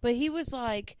shit. But he was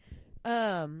like,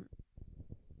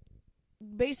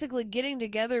 basically getting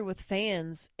together with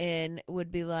fans and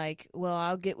would be like, well,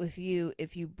 I'll get with you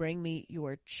if you bring me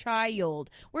your child.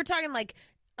 We're talking like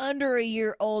under a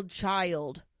year old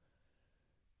child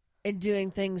and doing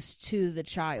things to the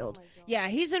child. Oh my God. Yeah,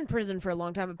 he's in prison for a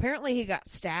long time. Apparently he got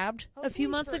stabbed a few Hopefully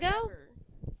months ago. forever.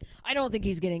 I don't think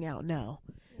he's getting out, no.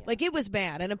 Yeah. Like, it was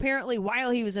bad. And apparently,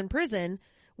 while he was in prison,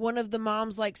 one of the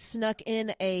moms, like, snuck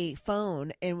in a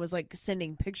phone and was, like,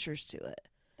 sending pictures to it.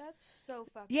 That's so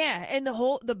fucking. Yeah, and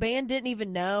the band didn't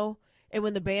even know. And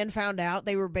when the band found out,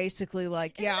 they were basically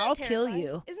like, Isn't yeah, that I'll kill terrifying?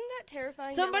 you. Isn't that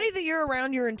terrifying? Somebody that, that you're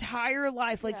around your entire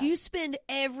life. Like, Yeah. you spend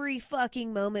every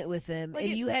fucking moment with them, Like,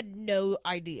 and it- you had no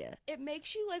idea. it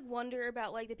makes you like wonder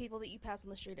about like the people that you pass on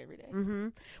the street every day. Mm-hmm.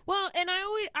 Well, and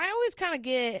I always kind of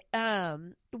get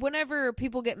whenever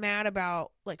people get mad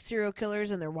about like serial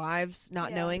killers and their wives not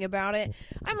Yeah. knowing about it,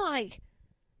 I'm like,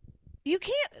 you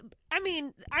can't. I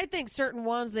mean, I think certain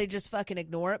ones they just fucking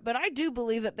ignore it, but I do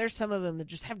believe that there's some of them that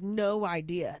just have no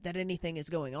idea that anything is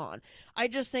going on. I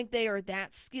just think they are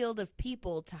that skilled of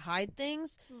people to hide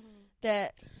things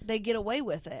that they get away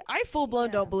with it. I full blown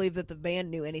Yeah. don't believe that the band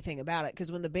knew anything about it,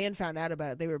 because when the band found out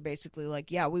about it, they were basically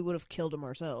like, yeah, we would have killed him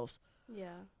ourselves.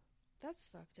 Yeah, that's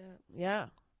fucked up. Yeah.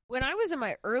 When I was in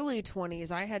my early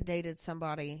 20s, I had dated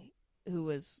somebody who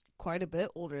was quite a bit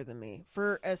older than me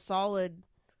for a solid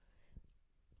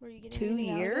Were you getting 2 anything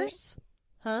out of it? years.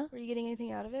 Huh? Were you getting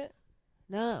anything out of it?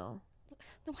 No.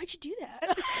 Then why'd you do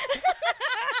that?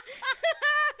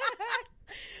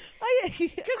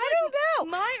 I don't know.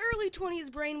 My early early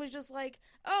 20s brain was just like,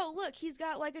 oh, look, he's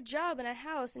got like a job and a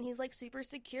house and he's like super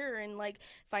secure and like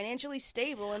financially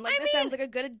stable and like this sounds like a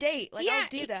good date. Like, I'll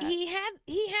do that. He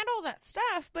had all that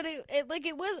stuff, but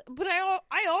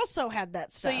I also had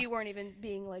that So stuff. you weren't even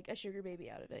being like a sugar baby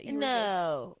out of it. You were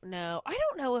No. I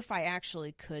don't know if I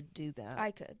actually could do that.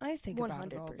 I could. I think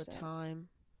about it all the 100%. time.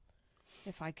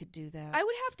 If I could do that. I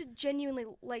would have to genuinely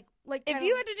like If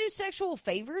you had to do sexual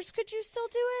favors, could you still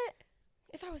do it?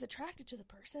 if I was attracted to the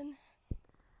person.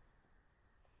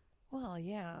 Well,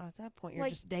 yeah. At that point, you're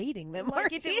Like- just dating them. Like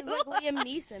aren't if it you? was like Liam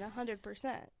Neeson,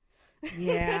 100%.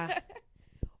 Yeah.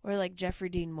 Or like Jeffrey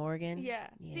Dean Morgan. Yeah.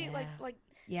 See, like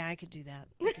Yeah, I could do that.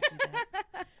 I could do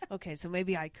that. Okay, so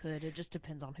maybe I could. It just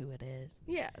depends on who it is.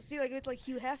 yeah. See, like if it's like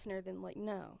Hugh Hefner, then like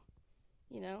no,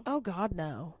 you know. Oh God,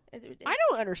 no. It- I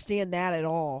don't understand that at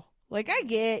all. Like I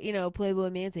get, Playboy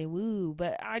man saying woo,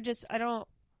 but I don't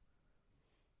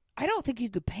think you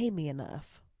could pay me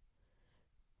enough.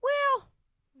 Well,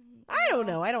 I don't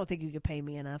know. I don't think you could pay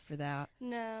me enough for that.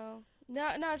 No,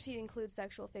 not if you include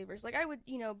sexual favors. Like I would,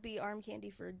 be arm candy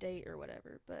for a date or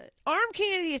whatever. But Arm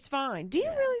candy is fine. Do you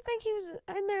Yeah. really think he was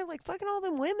in there like fucking all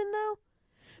them women though?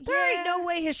 There ain't no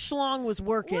way his schlong was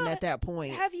working Well, at that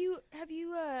point. have you?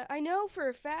 I know for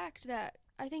a fact that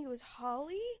I think it was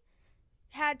Holly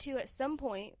had to at some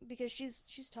point because she's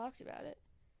talked about it.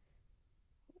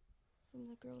 From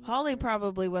the girl next Holly door.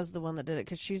 probably was the one that did it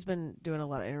because she's been doing a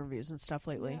lot of interviews and stuff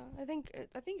lately. Yeah, I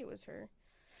think it was her.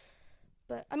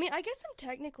 But I mean, I guess I'm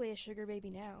technically a sugar baby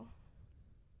now.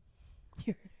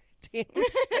 Tanner.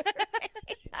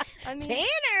 I mean,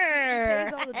 Tanner!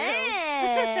 pays all the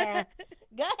bills.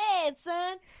 Go ahead,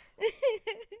 son.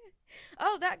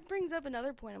 Oh, that brings up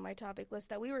another point on my topic list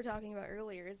that we were talking about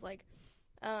earlier is like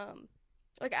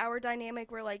our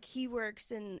dynamic where like he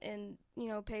works and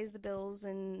pays the bills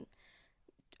and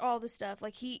all the stuff.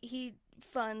 Like he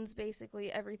funds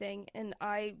basically everything and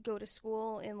I go to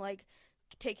school and like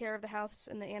take care of the house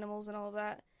and the animals and all of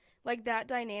that. Like that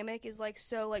dynamic is like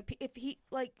so like if he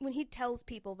like when he tells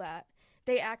people that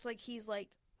they act like he's like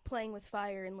playing with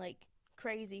fire and like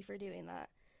crazy for doing that.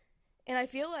 And I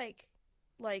feel like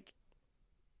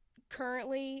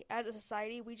currently as a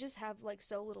society we just have like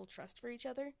so little trust for each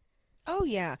other. Oh,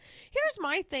 yeah. Here's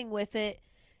my thing with it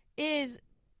is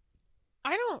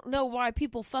I don't know why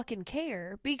people fucking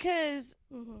care because,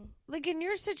 like, in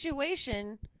your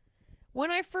situation, when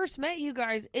I first met you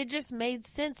guys, it just made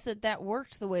sense that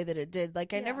worked the way that it did.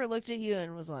 Like, I Yeah. never looked at you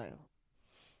and was like,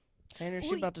 Tanner, she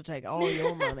Well, about to take all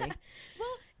your money.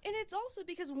 Well, and it's also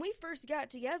because when we first got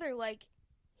together, like,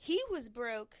 he was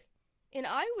broke, and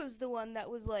I was the one that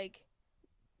was, like,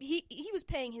 he was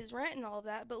paying his rent and all of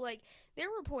that, but, like,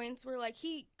 there were points where, like,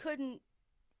 he couldn't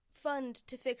fund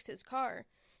to fix his car,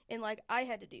 and, like, I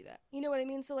had to do that. You know what I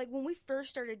mean? So, like, when we first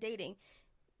started dating,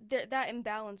 that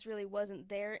imbalance really wasn't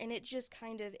there, and it just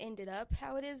kind of ended up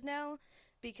how it is now,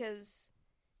 because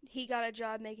he got a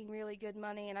job making really good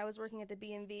money, and I was working at the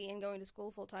BMV and going to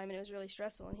school full time, and it was really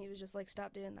stressful, and he was just like,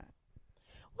 stop doing that.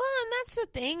 Well, and that's the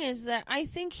thing is that I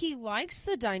think he likes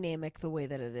the dynamic the way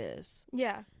that it is.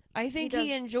 Yeah. I think He he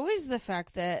does. enjoys the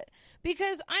fact that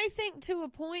because I think to a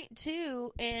point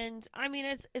too, and I mean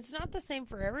it's not the same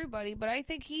for everybody, but I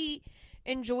think he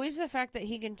enjoys the fact that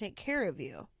he can take care of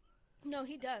you. No,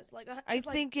 he does. Like, I it's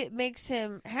like, think it makes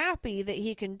him happy that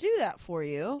he can do that for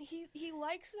you. he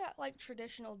likes that like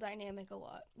traditional dynamic a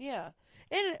lot. Yeah.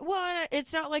 And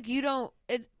it's not like you don't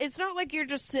it's not like you're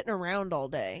just sitting around all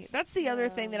day. That's the other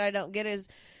thing No. that I don't get is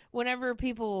whenever if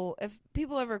people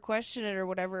ever question it or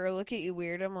whatever or look at you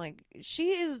weird, I'm like,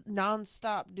 she is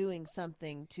nonstop doing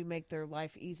something to make their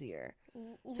life easier.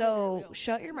 So Literally.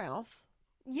 shut your mouth.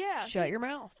 Yeah. Shut see, your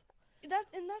mouth.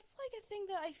 that's like a thing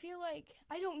that I feel like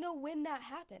I don't know when that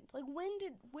happened. Like when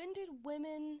did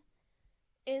women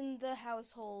in the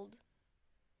household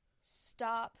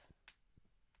stop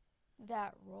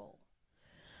that role?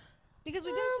 Because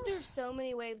we've been through so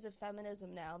many waves of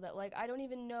feminism now that like I don't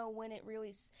even know when it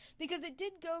really because it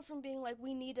did go from being like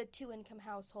we need a 2-income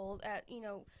household at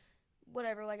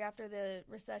whatever, like after the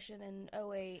recession in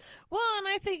 2008. Well, and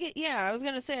I think I was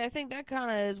going to say I think that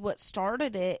kind of is what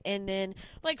started it, and then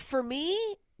like for me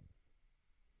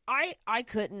I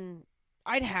couldn't.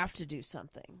 I'd have to do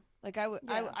something. Like I would.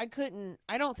 Yeah. I couldn't.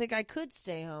 I don't think I could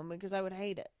stay home because I would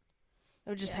hate it.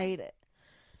 I would just Yeah. hate it.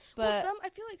 But Well, I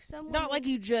feel like some not like women-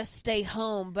 you just stay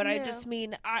home. But I Yeah. just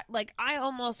mean I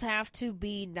almost have to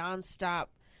be nonstop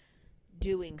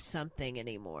doing something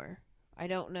anymore. I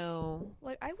don't know.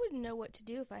 like I wouldn't know what to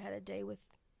do if I had a day with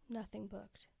nothing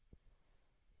booked.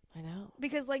 I know.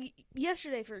 Because like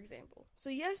yesterday, for example. So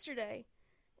yesterday,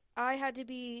 I had to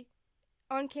be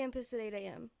on campus at 8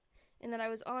 a.m. and then I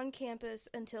was on campus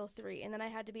until 3, and then I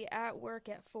had to be at work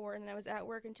at 4, and then I was at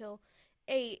work until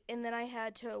 8, and then I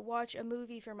had to watch a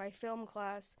movie for my film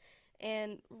class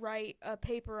and write a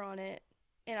paper on it.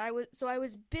 And I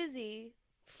was busy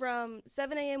from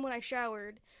 7 a.m. when I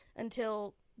showered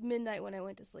until midnight when I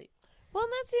went to sleep. Well,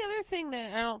 and that's the other thing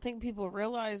that I don't think people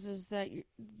realize is that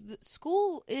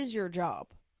school is your job.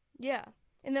 Yeah.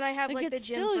 And then I have like the it's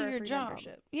gym still for a your free job.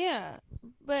 membership. Yeah,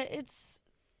 but it's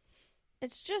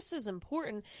just as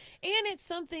important, and it's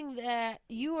something that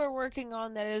you are working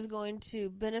on that is going to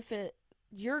benefit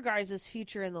your guys'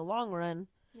 future in the long run.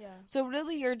 Yeah. So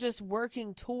really, you're just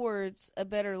working towards a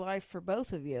better life for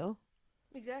both of you.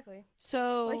 Exactly.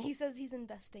 So, like he says, he's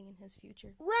investing in his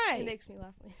future. right? It makes me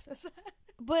laugh when he says that.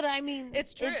 But I mean,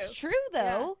 It's true. It's true, though.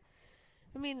 Yeah.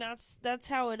 I mean, that's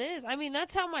how it is. I mean,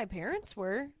 that's how my parents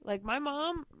were. Like my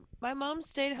mom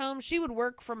stayed home. She would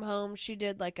work from home. She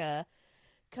did like a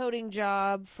coding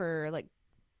job for like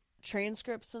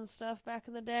transcripts and stuff back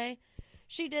in the day.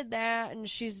 She did that, and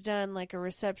she's done like a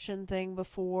reception thing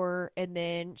before, and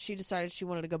then she decided she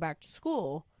wanted to go back to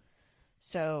school.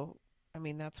 So, I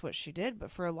mean, that's what she did.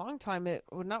 But for a long time,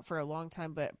 not for a long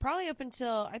time, but probably up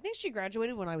until I think she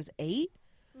graduated when I was 8.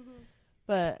 Mm-hmm.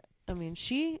 But I mean,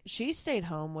 she stayed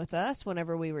home with us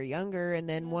whenever we were younger, and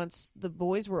then once the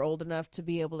boys were old enough to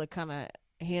be able to kind of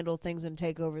handle things and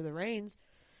take over the reins,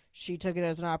 she took it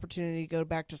as an opportunity to go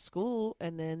back to school,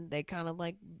 and then they kind of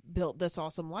like built this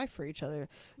awesome life for each other.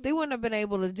 They wouldn't have been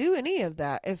able to do any of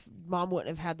that if mom wouldn't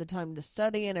have had the time to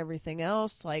study and everything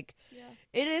else. Like,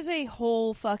 it is a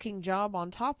whole fucking job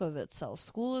on top of itself.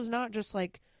 School is not just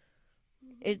like,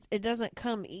 it doesn't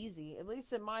come easy. At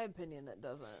least in my opinion, it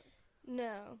doesn't.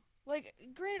 No. Like,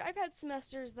 granted, I've had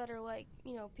semesters that are like,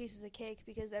 pieces of cake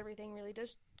because everything really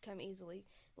does come easily.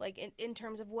 Like, in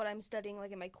terms of what I'm studying,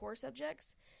 like, in my core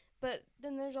subjects. But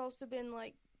then there's also been,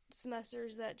 like,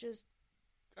 semesters that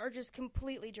are just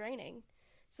completely draining.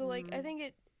 So, like, I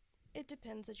think it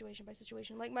depends situation by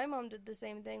situation. Like, my mom did the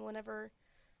same thing whenever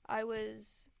I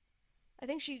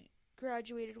think she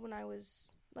graduated when I was,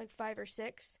 like, 5 or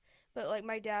 6. But, like,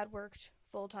 my dad worked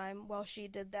full-time while she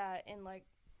did that and, like,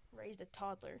 raised a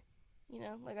toddler.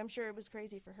 Like, I'm sure it was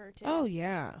crazy for her, too. Oh,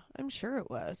 yeah. I'm sure it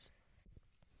was.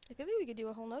 I feel like we could do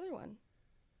a whole nother one.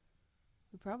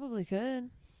 We probably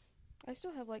could. I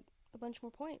still have, like, a bunch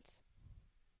more points.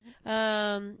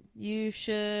 You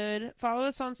should follow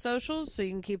us on socials so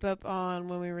you can keep up on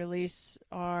when we release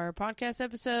our podcast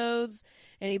episodes.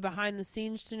 Any behind the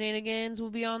scenes shenanigans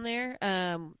will be on there.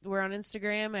 We're on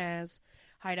Instagram as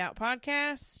Hideout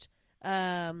Podcast.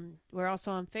 We're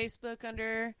also on Facebook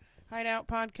under Hideout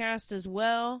Podcast as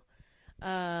well.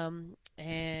 And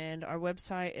our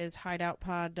website is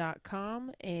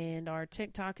hideoutpod.com, and our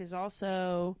TikTok is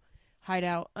also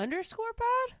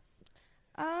hideout_pod.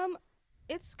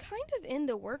 It's kind of in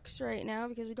the works right now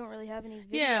because we don't really have any video.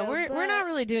 Yeah, we're not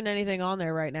really doing anything on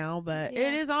there right now, but Yeah.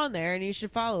 it is on there, and you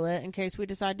should follow it in case we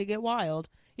decide to get wild.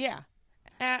 Yeah,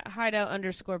 at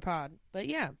hideout_pod. But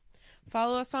yeah,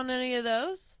 follow us on any of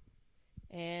those,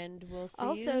 and we'll see you.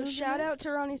 Also, shout out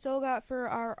to Ronnie Solgot for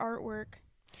our artwork.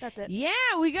 That's it.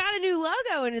 Yeah, we got a new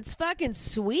logo, and it's fucking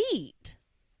sweet.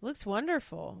 Looks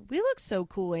wonderful. We look so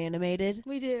cool animated.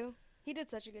 We do. He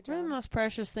did such a good One of job. the most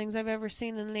precious things I've ever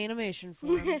seen in an animation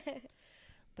form.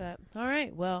 But, all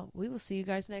right, well, we will see you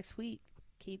guys next week.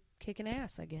 Keep kicking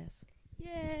ass, I guess.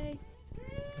 Yay.